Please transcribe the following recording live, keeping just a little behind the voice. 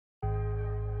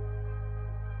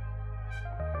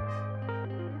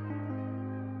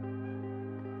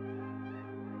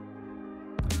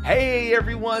Hey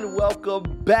everyone, welcome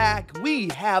back. We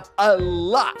have a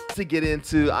lot to get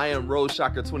into. I am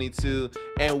Ch.3,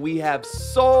 and we have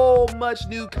so much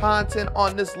new content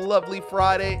on this lovely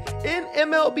Friday in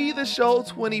MLB The Show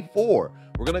 24.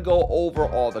 We're gonna go over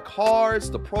all the cards,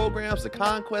 the programs, the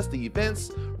conquests, the events,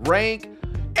 rank,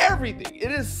 everything.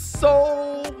 It is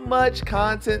so much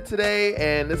content today,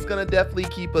 and it's gonna definitely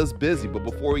keep us busy. But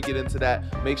before we get into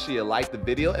that, make sure you like the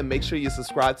video and make sure you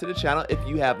subscribe to the channel if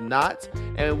you have not.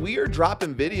 And we are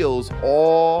dropping videos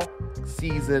all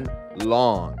season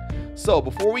long. So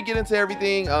before we get into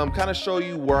everything, kind of show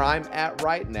you where I'm at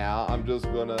right now. I'm just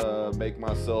gonna make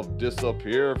myself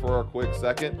disappear for a quick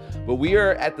second. But we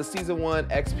are at the season 1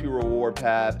 XP reward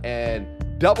path and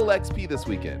double XP this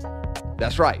weekend.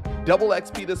 That's right, double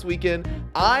XP this weekend.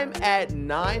 I'm at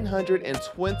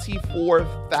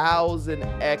 924,000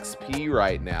 XP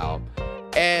right now.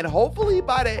 And hopefully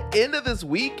by the end of this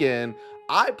weekend,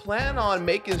 I plan on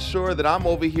making sure that I'm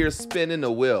over here spinning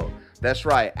the wheel. That's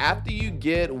right, after you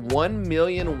get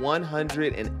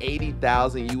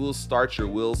 1,180,000, you will start your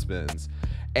wheel spins.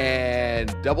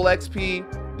 And double XP,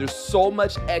 there's so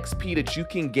much XP that you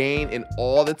can gain in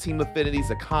all the team affinities,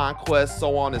 the conquests,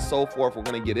 so on and so forth. We're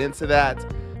gonna get into that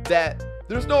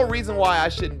there's no reason why I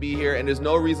shouldn't be here, and there's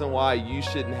no reason why you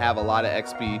shouldn't have a lot of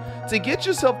XP to get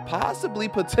yourself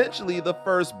potentially the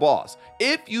first boss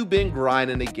if you've been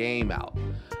grinding the game out.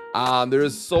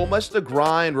 There's so much to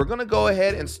grind. We're gonna go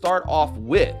ahead and start off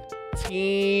with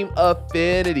team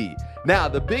affinity. Now,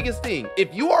 the biggest thing,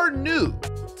 if you are new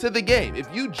to the game, if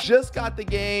you just got the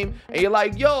game and you're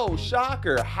like, yo,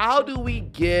 shocker, how do we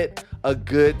get a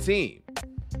good team?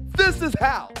 This is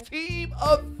how. Team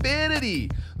affinity.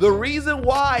 The reason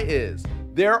why is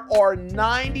there are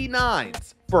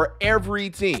 99s for every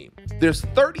team. There's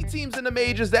 30 teams in the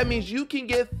majors. That means you can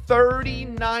get 30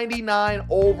 99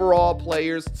 overall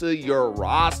players to your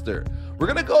roster. We're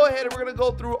gonna go ahead and we're gonna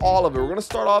go through all of it. We're gonna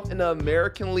start off in the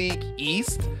American League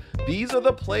East. These are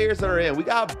the players that are in. We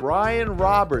got Brian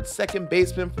Roberts, second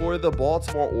baseman for the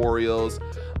Baltimore Orioles.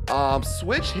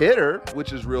 Switch hitter,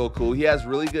 which is real cool. He has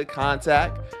really good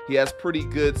contact. He has pretty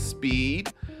good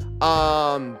speed.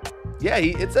 Yeah,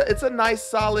 it's a nice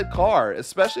solid card,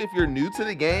 especially if you're new to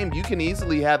the game. You can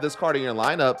easily have this card in your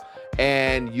lineup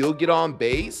and you'll get on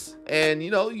base and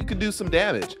you can do some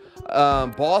damage.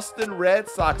 Boston Red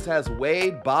Sox has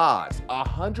Wade Boggs,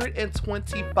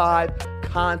 125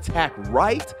 contact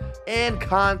right and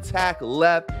contact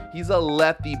left. He's a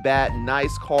lefty bat.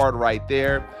 Nice card right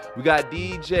there. We got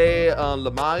DJ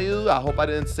LeMahieu. I hope I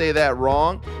didn't say that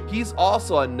wrong. He's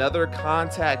also another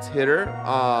contact hitter.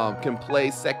 Can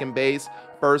play second base,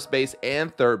 first base,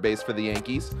 and third base for the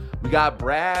Yankees. We got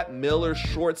Brad Miller,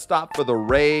 shortstop for the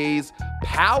Rays.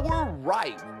 Power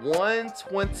right,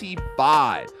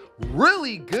 125.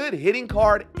 Really good hitting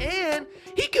card, and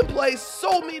he can play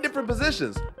so many different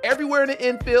positions, everywhere in the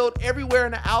infield, everywhere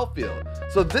in the outfield.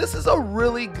 So this is a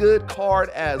really good card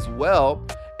as well.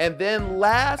 And then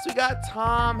last, we got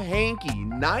Tom Hankey,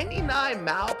 99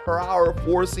 mile per hour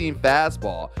four-seam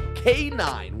fastball,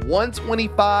 K9,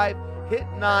 125, hit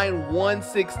 9,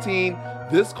 116.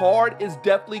 This card is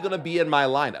definitely going to be in my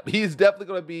lineup. He's definitely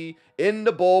going to be in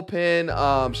the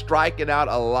bullpen, striking out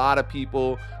a lot of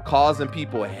people, causing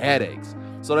people headaches.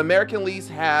 So the American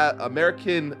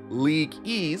League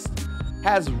East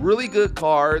has really good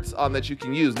cards that you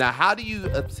can use. Now, how do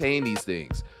you obtain these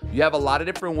things? You have a lot of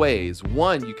different ways.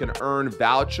 One, you can earn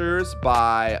vouchers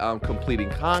by completing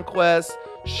conquests,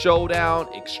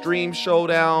 showdown, extreme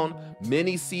showdown,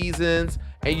 mini seasons,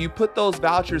 and you put those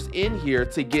vouchers in here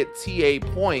to get TA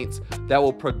points that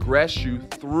will progress you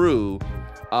through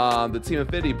the Team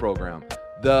Affinity program.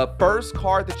 The first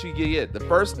card that you get, the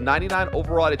first 99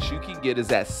 overall that you can get,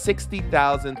 is at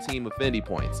 60,000 Team Affinity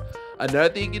points. Another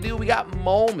thing you can do, we got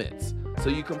moments. So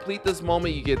you complete this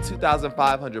moment, you get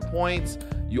 2,500 points.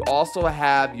 You also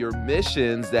have your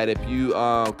missions that if you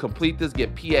complete this,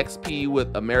 get PXP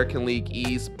with American League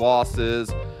East, bosses,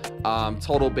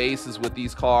 total bases with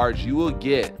these cards. You will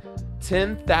get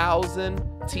 10,000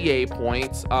 TA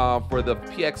points for the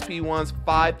PXP ones,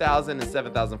 5,000 and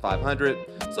 7,500.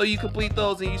 So you complete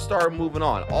those and you start moving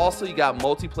on. Also, you got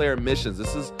multiplayer missions.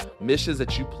 This is missions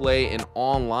that you play in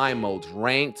online modes,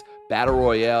 ranked, battle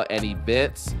royale, and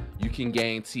events. You can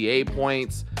gain TA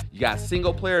points. You got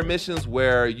single player missions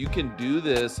where you can do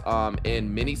this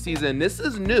in mini season. This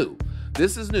is new.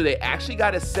 This is new. They actually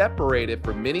got it separated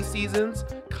for mini seasons,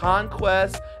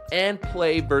 conquests, and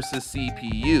play versus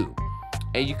CPU.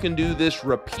 And you can do this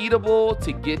repeatable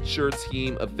to get your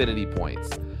team affinity points.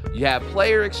 You have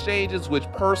player exchanges, which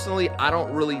personally I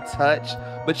don't really touch.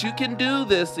 But you can do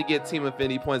this to get Team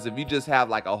Affinity points if you just have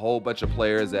like a whole bunch of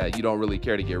players that you don't really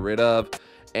care to get rid of.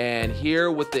 And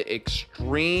here with the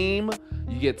Extreme,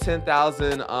 you get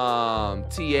 10,000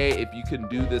 TA if you can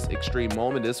do this Extreme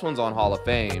Moment. This one's on Hall of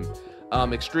Fame.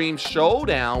 Extreme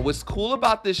Showdown. What's cool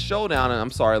about this Showdown, and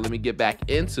I'm sorry, let me get back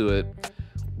into it.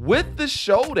 With the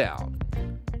Showdown,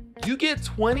 you get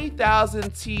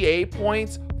 20,000 TA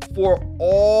points for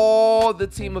all the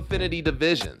Team Affinity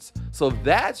divisions. So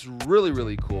that's really,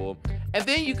 really cool. And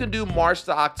then you can do March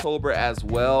to October as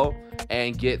well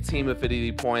and get Team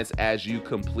Affinity points as you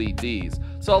complete these.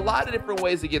 So a lot of different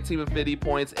ways to get Team Affinity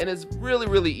points, and it's really,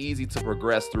 really easy to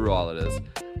progress through all of this.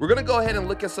 We're gonna go ahead and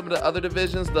look at some of the other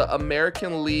divisions, the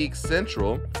American League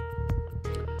Central.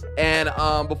 And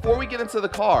before we get into the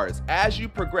cards, as you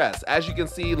progress, as you can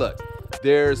see, look,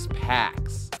 there's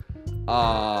packs.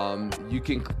 You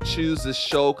can choose to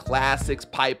show classics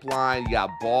pipeline. You got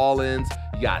Ballins,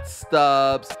 you got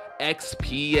Stubs,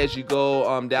 XP as you go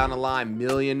down the line,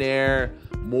 Millionaire,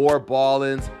 more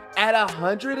Ballins. At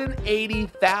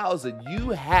 180,000,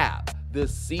 you have the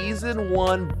Season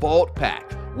 1 Vault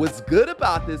Pack. What's good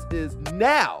about this is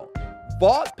now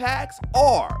Vault Packs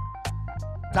are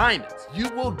diamonds. You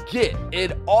will get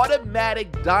an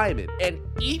automatic diamond, and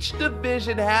each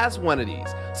division has one of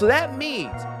these. So that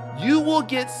means you will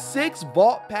get 6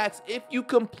 Vault Packs if you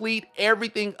complete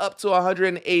everything up to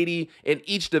 180 in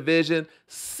each division.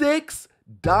 6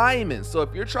 diamonds. So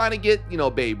if you're trying to get,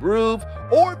 Babe Ruth,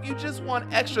 or if you just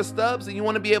want extra stubs and you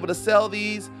want to be able to sell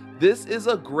these, this is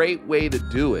a great way to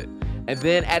do it. And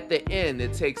then at the end,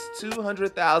 it takes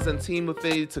 200,000 Team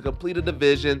Affinity to complete a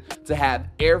division to have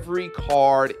every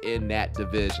card in that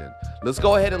division. Let's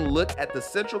go ahead and look at the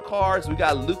Central cards. We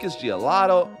got Lucas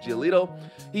Giolito.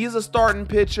 He's a starting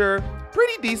pitcher,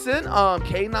 pretty decent.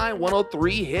 K9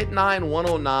 103, hit 9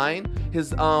 109.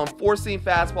 His four-seam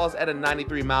fastball is at a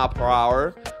 93 mile per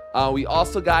hour. We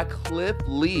also got Cliff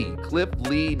Lee,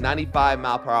 95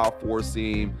 mile per hour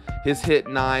four-seam. His hit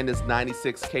 9 is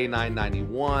 96, K9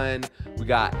 91. We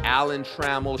got Alan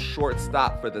Trammell,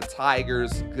 shortstop for the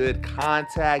Tigers. Good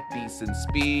contact, decent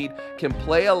speed, can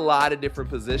play a lot of different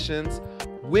positions.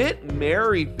 Whit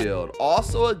Merrifield,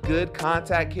 also a good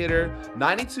contact hitter,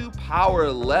 92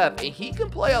 power left, and he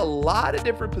can play a lot of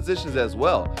different positions as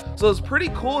well. So it's pretty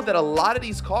cool that a lot of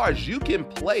these cards you can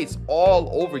place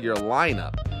all over your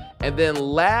lineup. And then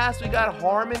last, we got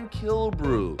Harmon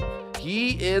Killebrew.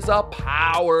 He is a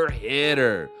power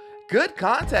hitter. Good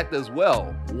contact as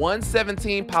well.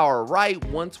 117 power right,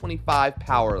 125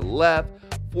 power left,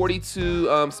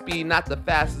 42 speed, not the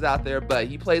fastest out there, but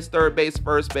he plays third base,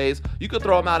 first base. You could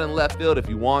throw him out in left field if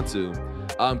you want to.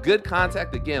 Good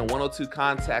contact again, 102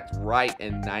 contact right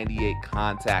and 98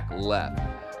 contact left.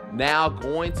 Now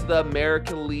going to the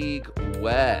American League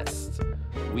West,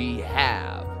 we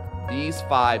have these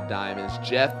 5 diamonds.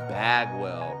 Jeff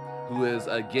Bagwell, who is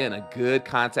again a good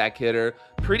contact hitter,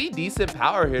 pretty decent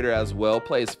power hitter as well,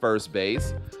 plays first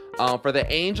base. For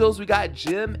the Angels, we got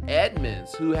Jim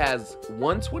Edmonds, who has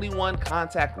 121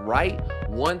 contact right,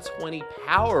 120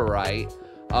 power right,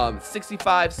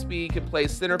 65 speed, can play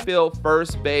center field,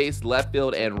 first base, left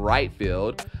field, and right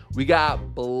field. We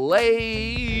got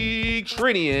Blake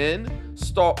Trinian,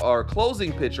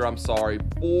 closing pitcher,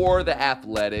 for the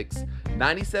Athletics.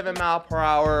 97 mile per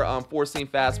hour four-seam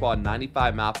fastball,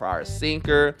 95 mile per hour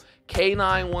sinker.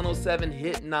 K9 107,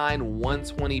 hit 9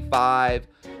 125.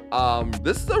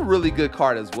 This is a really good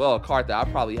card as well, a card that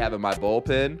I probably have in my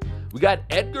bullpen. We got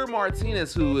Edgar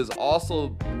Martinez, who is also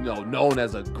known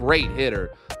as a great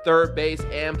hitter. Third base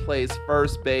and plays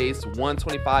first base.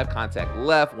 125 contact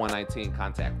left, 119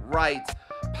 contact right.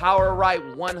 Power right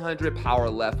 100, power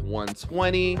left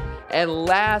 120. And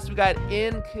last, we got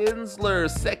N. Kinsler,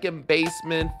 second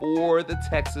baseman for the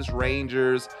Texas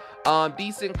Rangers.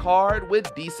 Decent card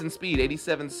with decent speed,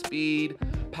 87 speed,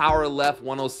 power left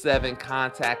 107,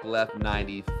 contact left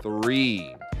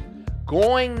 93.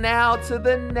 Going now to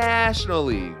the National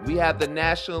League. We have the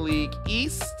National League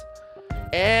East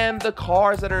and the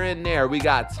cards that are in there. We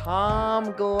got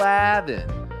Tom Glavine.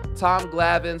 Tom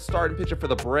Glavine, starting pitcher for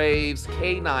the Braves,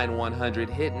 K9 100,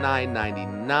 hit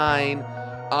 999.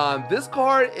 This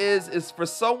card is for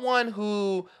someone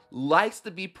who likes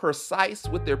to be precise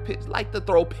with their pitch, like to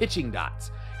throw pitching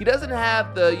dots. He doesn't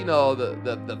have the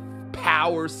the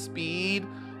power speed,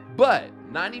 but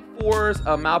 94's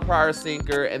a mile per hour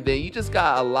sinker, and then you just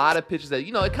got a lot of pitches that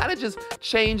it kind of just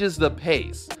changes the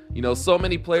pace. So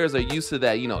many players are used to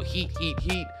that,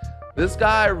 heat. This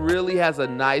guy really has a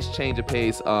nice change of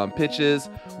pace pitches.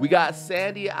 We got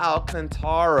Sandy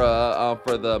Alcantara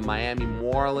for the Miami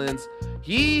Marlins.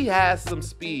 He has some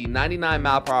speed, 99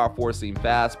 mile per hour four-seam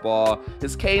fastball.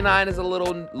 His K9 is a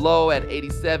little low at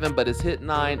 87, but his hit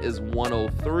 9 is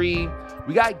 103.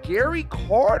 We got Gary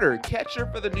Carter, catcher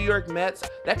for the New York Mets,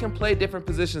 that can play different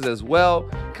positions as well.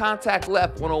 Contact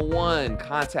left, 101.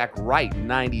 Contact right,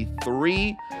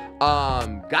 93.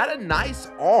 Got a nice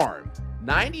arm.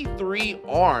 93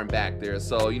 arm back there.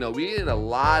 So, you know, we had a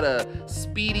lot of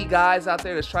speedy guys out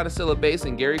there that's trying to steal a base,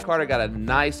 and Gary Carter got a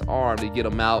nice arm to get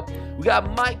him out. We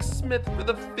got Mike Smith for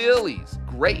the Phillies.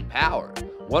 Great power.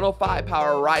 105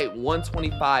 power right,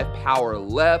 125 power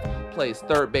left, plays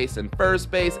third base and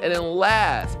first base. And then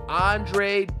last,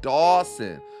 Andre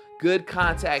Dawson. Good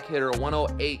contact hitter,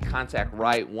 108 contact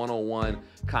right, 101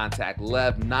 contact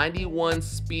left, 91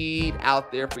 speed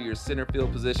out there for your center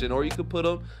field position, or you could put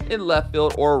him in left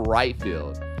field or right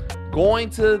field.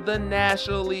 Going to the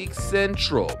National League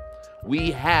Central, we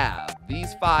have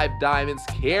these 5 diamonds.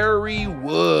 Kerry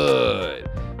Wood.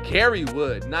 Kerry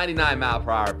Wood, 99 mile per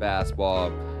hour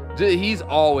fastball. He's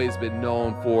always been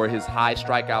known for his high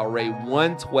strikeout rate,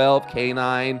 112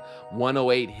 K9,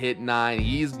 108 hit 9.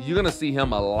 You're gonna see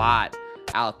him a lot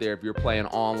out there if you're playing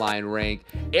online rank.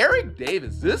 Eric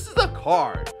Davis, this is a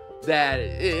card that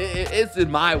it's in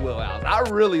my wheelhouse. I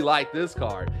really like this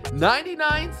card.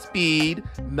 99 speed,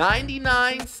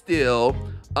 99 still,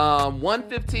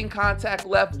 115 contact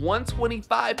left,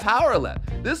 125 power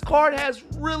left. This card has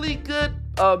really good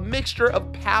mixture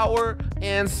of power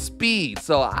and speed.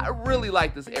 So I really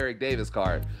like this Eric Davis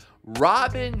card.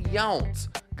 Robin Yount,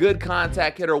 good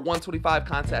contact hitter, 125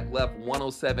 contact left,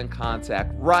 107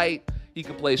 contact right. He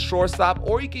can play shortstop,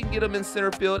 or you can get him in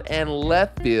center field and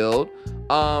left field.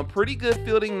 Pretty good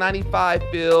fielding, 95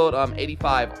 field,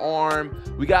 85 arm.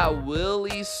 We got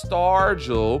Willie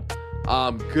Stargell.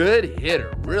 Good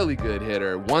hitter, really good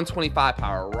hitter. 125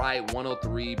 power right,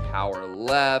 103 power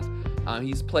left.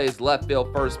 He plays left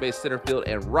field, first base, center field,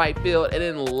 and right field. And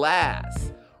then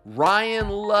last, Ryan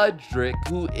Ludrick,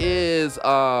 who is,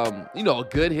 you know, a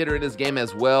good hitter in this game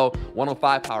as well.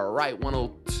 105 power right,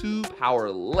 102 power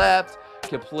left.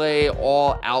 Can play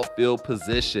all outfield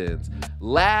positions.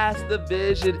 Last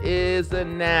division is the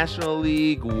National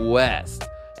League West,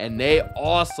 and they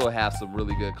also have some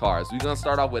really good cards. We're gonna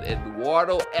start off with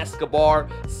Eduardo Escobar,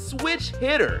 switch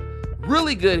hitter.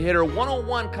 Really good hitter,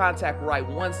 101 contact right,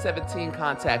 117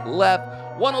 contact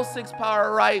left, 106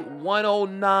 power right,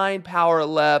 109 power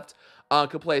left.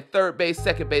 Could play third base,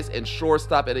 second base, and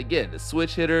shortstop. And again, the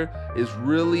switch hitter is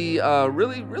really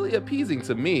appeasing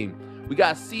to me. We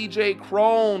got CJ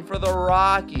Cron for the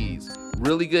Rockies.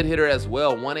 Really good hitter as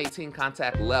well. 118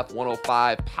 contact left,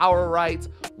 105 power right,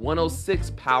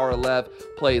 106 power left,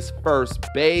 plays first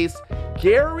base.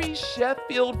 Gary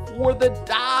Sheffield for the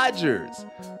Dodgers.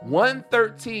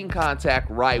 113 contact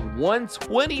right,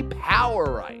 120 power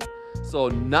right. So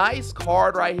nice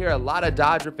card right here. A lot of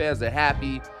Dodger fans are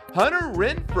happy. Hunter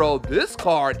Renfroe, this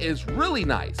card is really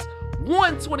nice.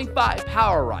 125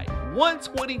 power right,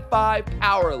 125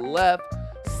 power left,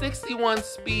 61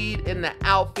 speed in the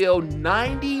outfield,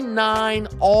 99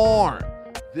 arm.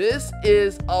 This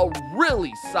is a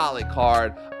really solid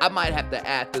card. I might have to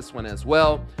add this one as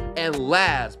well. And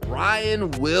last,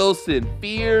 Brian Wilson,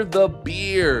 Fear the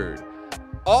Beard.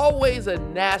 Always a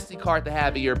nasty card to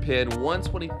have in your pen.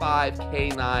 125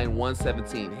 K9,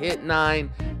 117 hit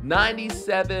 9,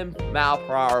 97 mile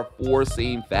per hour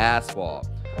four-seam fastball.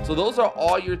 So those are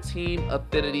all your team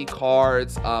affinity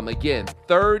cards. Again,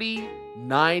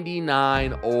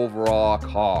 30.99 overall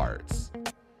cards.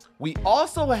 We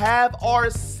also have our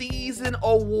season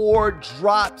award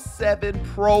drop 7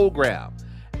 program.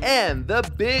 And the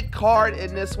big card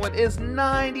in this one is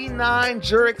 99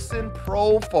 Jurickson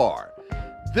Profar.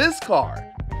 This card,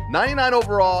 99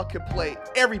 overall, can play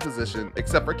every position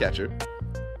except for catcher.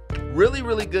 Really,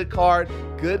 really good card.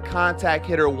 Good contact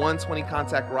hitter, 120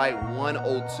 contact right,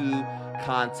 102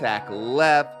 contact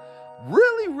left.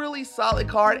 Really, really solid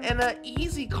card and an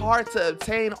easy card to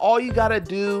obtain. All you gotta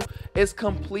do is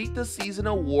complete the season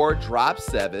award drop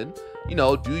 7. You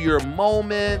know, do your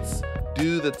moments,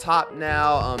 do the top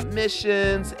now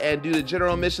missions, and do the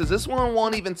general missions. This one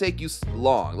won't even take you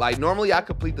long. Like normally I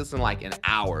complete this in like an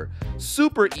hour.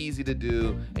 Super easy to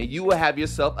do, and you will have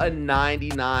yourself a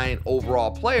 99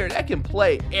 overall player that can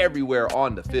play everywhere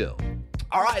on the field.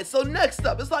 All right, so next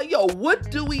up, it's like, yo,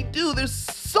 what do we do? There's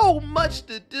so much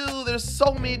to do. There's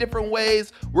so many different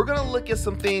ways. We're gonna look at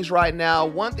some things right now.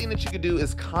 One thing that you can do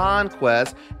is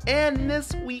Conquest, and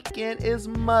this weekend is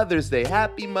Mother's Day.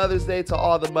 Happy Mother's Day to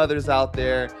all the mothers out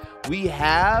there. We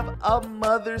have a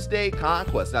Mother's Day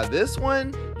Conquest. Now this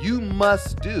one you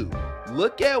must do.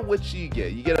 Look at what you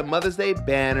get. You get a Mother's Day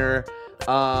banner.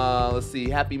 Let's see,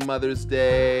 Happy Mother's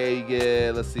Day. You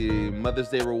get, let's see, Mother's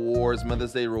Day rewards.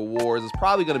 Mother's Day rewards. It's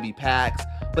probably going to be packs.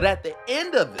 But at the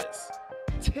end of this,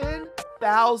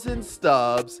 10,000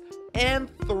 stubs and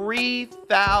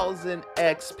 3,000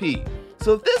 XP.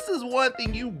 So this is one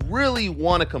thing you really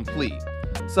want to complete.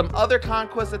 Some other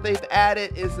conquests that they've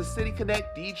added is the City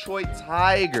Connect Detroit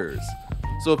Tigers.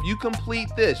 So if you complete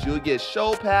this, you'll get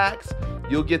show packs,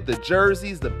 you'll get the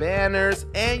jerseys, the banners,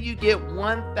 and you get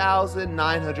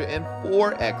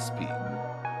 1,904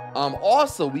 XP.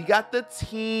 Also, we got the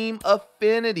Team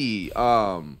Affinity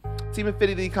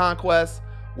conquest,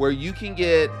 where you can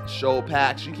get show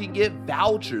packs, you can get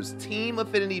vouchers, Team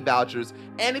Affinity vouchers,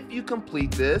 and if you complete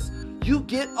this, you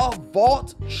get a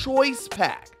Vault Choice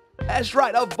Pack. That's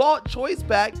right, a Vault Choice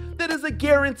Pack that is a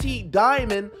guaranteed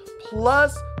diamond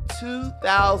plus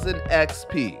 2,000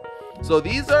 XP. So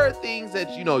these are things that,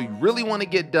 you really want to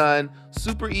get done.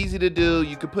 Super easy to do.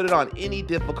 You can put it on any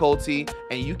difficulty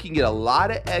and you can get a lot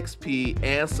of XP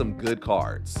and some good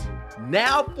cards.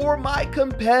 Now for my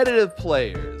competitive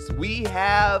players, we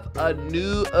have a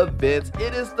new event.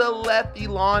 It is the Lefty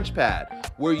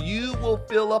Launchpad, where you will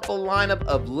fill up a lineup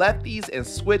of lefties and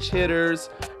switch hitters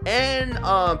and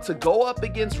to go up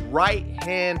against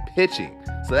right-hand pitching.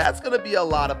 So that's going to be a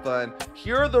lot of fun.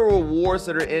 Here are the rewards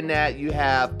that are in that. You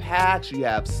have packs, you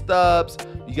have stubs,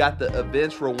 you got the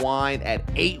events rewind at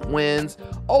 8 wins.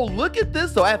 Oh, look at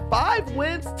this though. At 5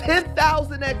 wins,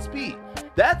 10,000 XP.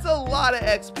 That's a lot of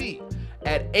XP.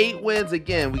 At 8 wins,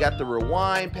 again, we got the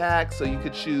rewind pack, so you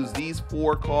could choose these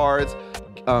 4 cards.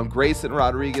 Grayson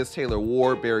Rodriguez, Taylor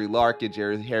Ward, Barry Larkin,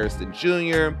 Jerry Harrison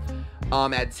Jr.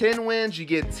 At 10 wins, you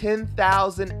get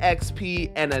 10,000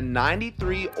 XP and a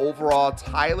 93 overall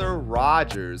Tyler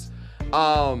Rogers.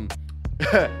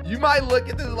 You might look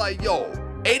at this like, yo,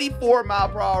 84 mile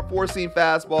per hour 4-seam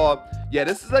fastball. Yeah,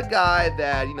 this is a guy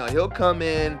that, he'll come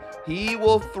in, he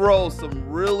will throw some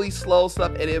really slow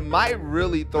stuff, and it might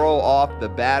really throw off the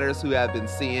batters who have been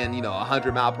seeing,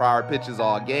 100 mile per hour pitches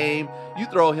all game. You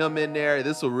throw him in there,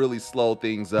 this will really slow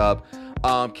things up.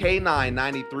 K9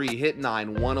 93, hit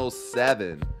 9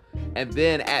 107. And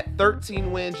then at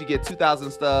 13 wins, you get 2,000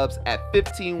 stubs. At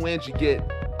 15 wins, you get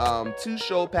 2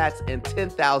 show packs and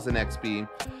 10,000 XP.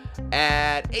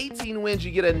 At 18 wins,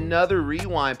 you get another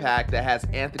rewind pack that has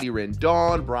Anthony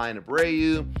Rendon, Brian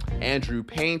Abreu, Andrew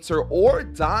Painter, or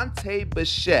Dante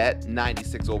Bichette,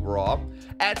 96 overall.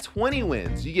 At 20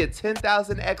 wins, you get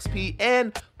 10,000 XP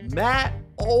and Matt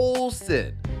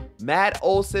Olson. Matt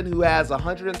Olson, who has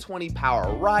 120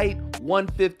 power right,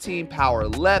 115 power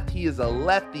left. He is a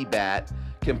lefty bat,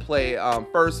 can play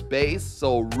first base,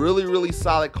 so really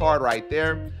solid card right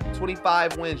there.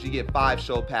 25 wins, you get 5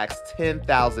 show packs,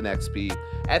 10,000 XP.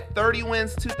 At 30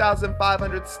 wins,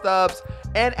 2,500 stubs,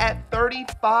 and at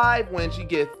 35 wins, you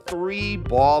get 3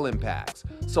 ball impacts.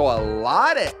 So a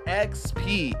lot of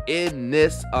XP in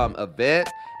this event,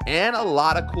 and a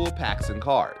lot of cool packs and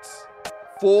cards.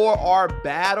 For our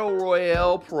Battle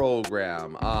Royale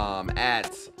program,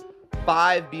 at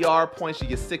 5 BR points, you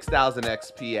get 6,000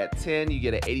 XP. At 10, you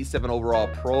get an 87 overall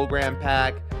program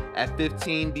pack. At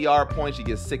 15 BR points, you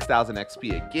get 6,000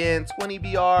 XP again. 20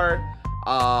 BR,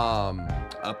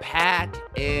 a pack,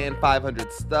 and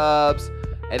 500 stubs.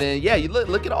 And then, yeah, you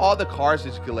look at all the cards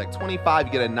that you collect. 25,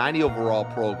 you get a 90 overall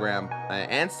program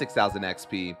and 6,000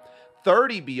 XP.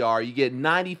 30 BR, you get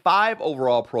 95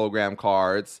 overall program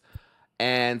cards.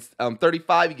 And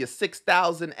 35, you get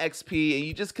 6,000 XP, and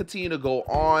you just continue to go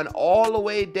on all the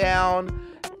way down.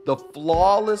 The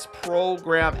flawless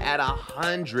program at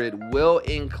 100 will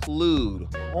include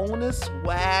Honus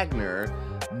Wagner.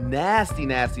 Nasty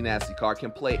card.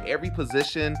 Can play every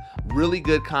position. Really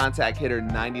good contact hitter.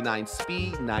 99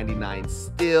 speed, 99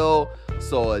 steal.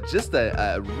 So just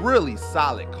a really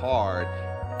solid card.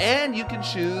 And you can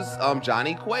choose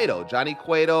Johnny Cueto. Johnny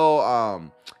Cueto,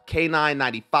 K9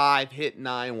 95, hit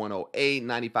 9 108,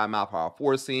 95 mile per hour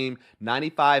 4-seam,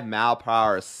 95 mile per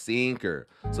hour sinker.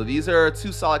 So these are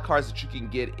 2 solid cards that you can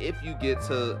get if you get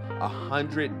to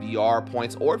 100 BR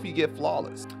points or if you get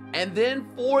flawless. And then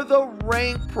for the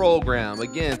rank program,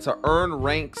 again, to earn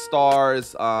rank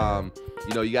stars,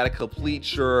 you got to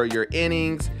complete your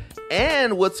innings.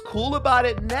 And what's cool about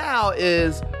it now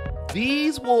is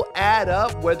these will add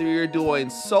up whether you're doing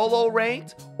solo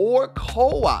ranked or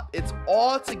co-op. It's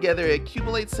all together, it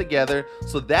accumulates together.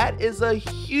 So that is a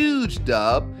huge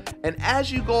dub. And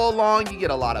as you go along, you get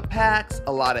a lot of packs,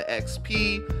 a lot of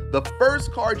XP. The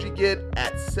first card you get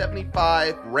at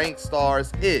 75 ranked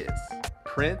stars is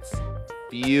Prince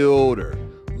Fielder.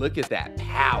 Look at that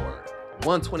power.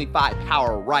 125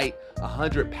 power right,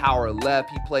 100 power left.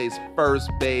 He plays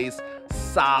first base.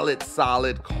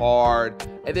 Solid card.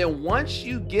 And then once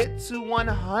you get to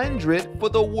 100 for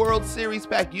the World Series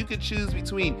pack, you could choose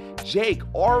between Jake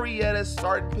Arrieta,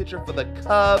 starting pitcher for the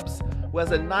Cubs, who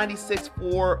has a 96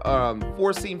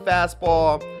 four-seam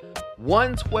fastball,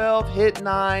 112 hit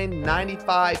 9,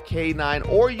 95 K9,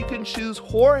 or you can choose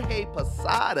Jorge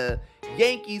Posada,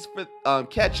 Yankees for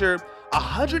catcher,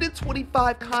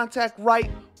 125 contact right,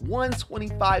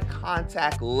 125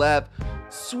 contact left,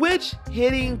 switch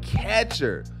hitting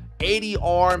catcher, 80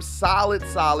 arms, solid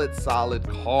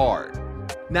card.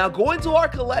 Now going to our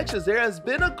collections, there has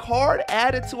been a card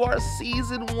added to our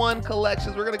season 1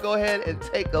 collections. We're gonna go ahead and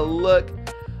take a look.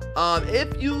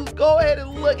 If you go ahead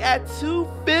and look at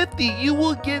 250, you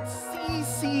will get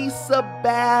CC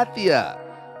Sabathia.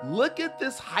 Look at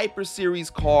this Hyper Series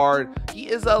card. He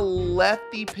is a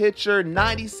lefty pitcher,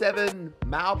 97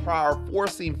 mile per hour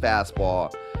four-seam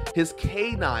fastball. His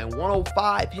K9,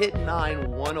 105, hit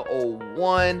 9,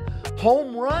 101,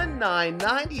 home run 9,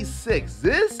 96.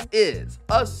 This is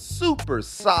a super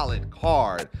solid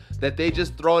card that they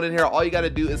just thrown in here. All you got to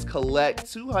do is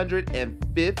collect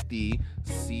 250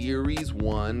 Series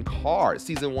 1 cards,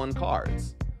 Season 1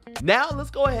 cards. Now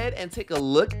let's go ahead and take a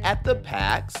look at the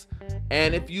packs.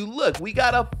 And if you look, we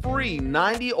got a free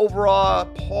 90 overall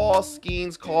Paul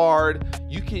Skeens card.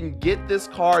 You can get this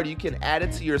card. You can add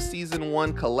it to your Season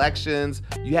 1 collections.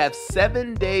 You have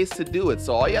 7 days to do it.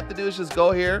 So all you have to do is just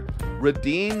go here,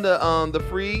 redeem the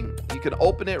free. You can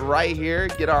open it right here,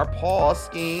 get our Paul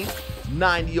Skeens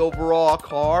 90 overall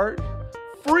card.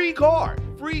 Free card,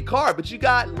 but you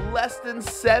got less than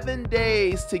 7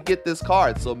 days to get this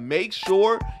card. So make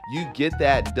sure you get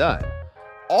that done.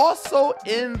 Also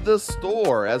in the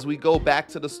store, as we go back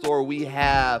to the store, we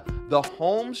have the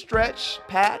home stretch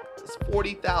pack. It's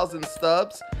 40,000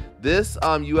 stubs. This,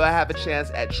 you have a chance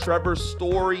at Trevor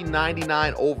Story,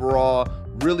 99 overall.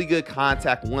 Really good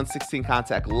contact, 116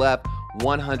 contact left,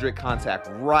 100 contact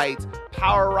right.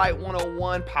 Power right,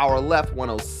 101. Power left,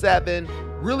 107.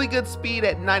 Really good speed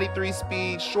at 93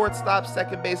 speed. Shortstop,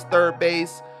 second base, third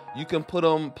base. You can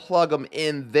plug them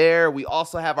in there. We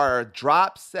also have our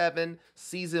Drop 7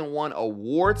 Season 1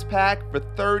 Awards Pack for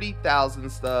 30,000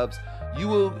 stubs. You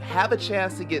will have a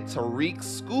chance to get Tariq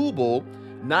Skubal,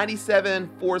 97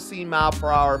 4-seam mile per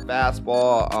hour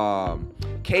fastball,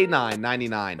 K9,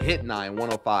 99, hit 9,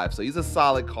 105. So he's a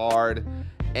solid card.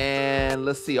 And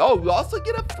let's see. Oh, we also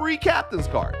get a free captain's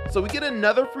card. So we get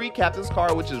another free captain's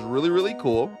card, which is really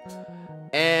cool.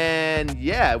 And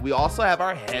yeah, we also have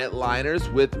our headliners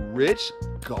with Rich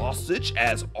Gossage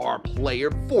as our player,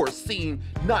 4-seam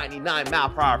 99 mile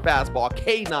per hour fastball,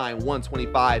 K9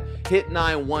 125, hit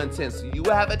 9 110. So you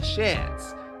have a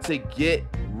chance to get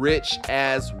Rich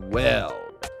as well.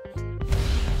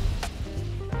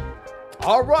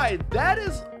 All right, that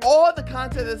is all the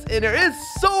content that's in there.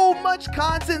 It's so much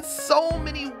content, so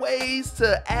many ways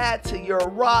to add to your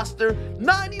roster.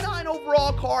 99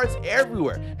 overall cards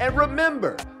everywhere. And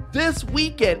remember, this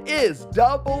weekend is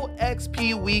Double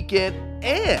XP weekend,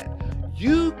 and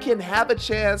you can have a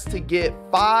chance to get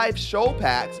 5 show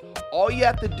packs. All you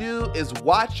have to do is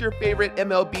watch your favorite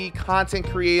MLB content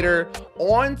creator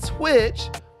on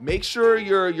Twitch. Make sure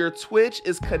your Twitch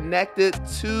is connected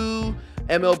to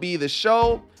MLB The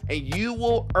Show, and you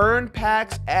will earn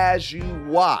packs as you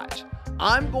watch.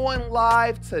 I'm going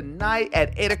live tonight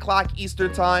at 8 o'clock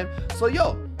Eastern time. So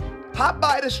yo, hop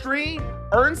by the stream,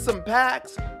 earn some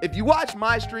packs. If you watch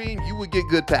my stream, you will get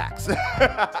good packs.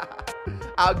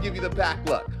 I'll give you the pack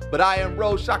luck. But I am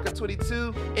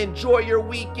Ch.3. Enjoy your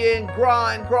weekend.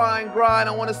 Grind.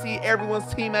 I want to see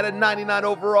everyone's team at a 99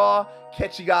 overall.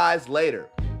 Catch you guys later.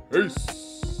 Peace.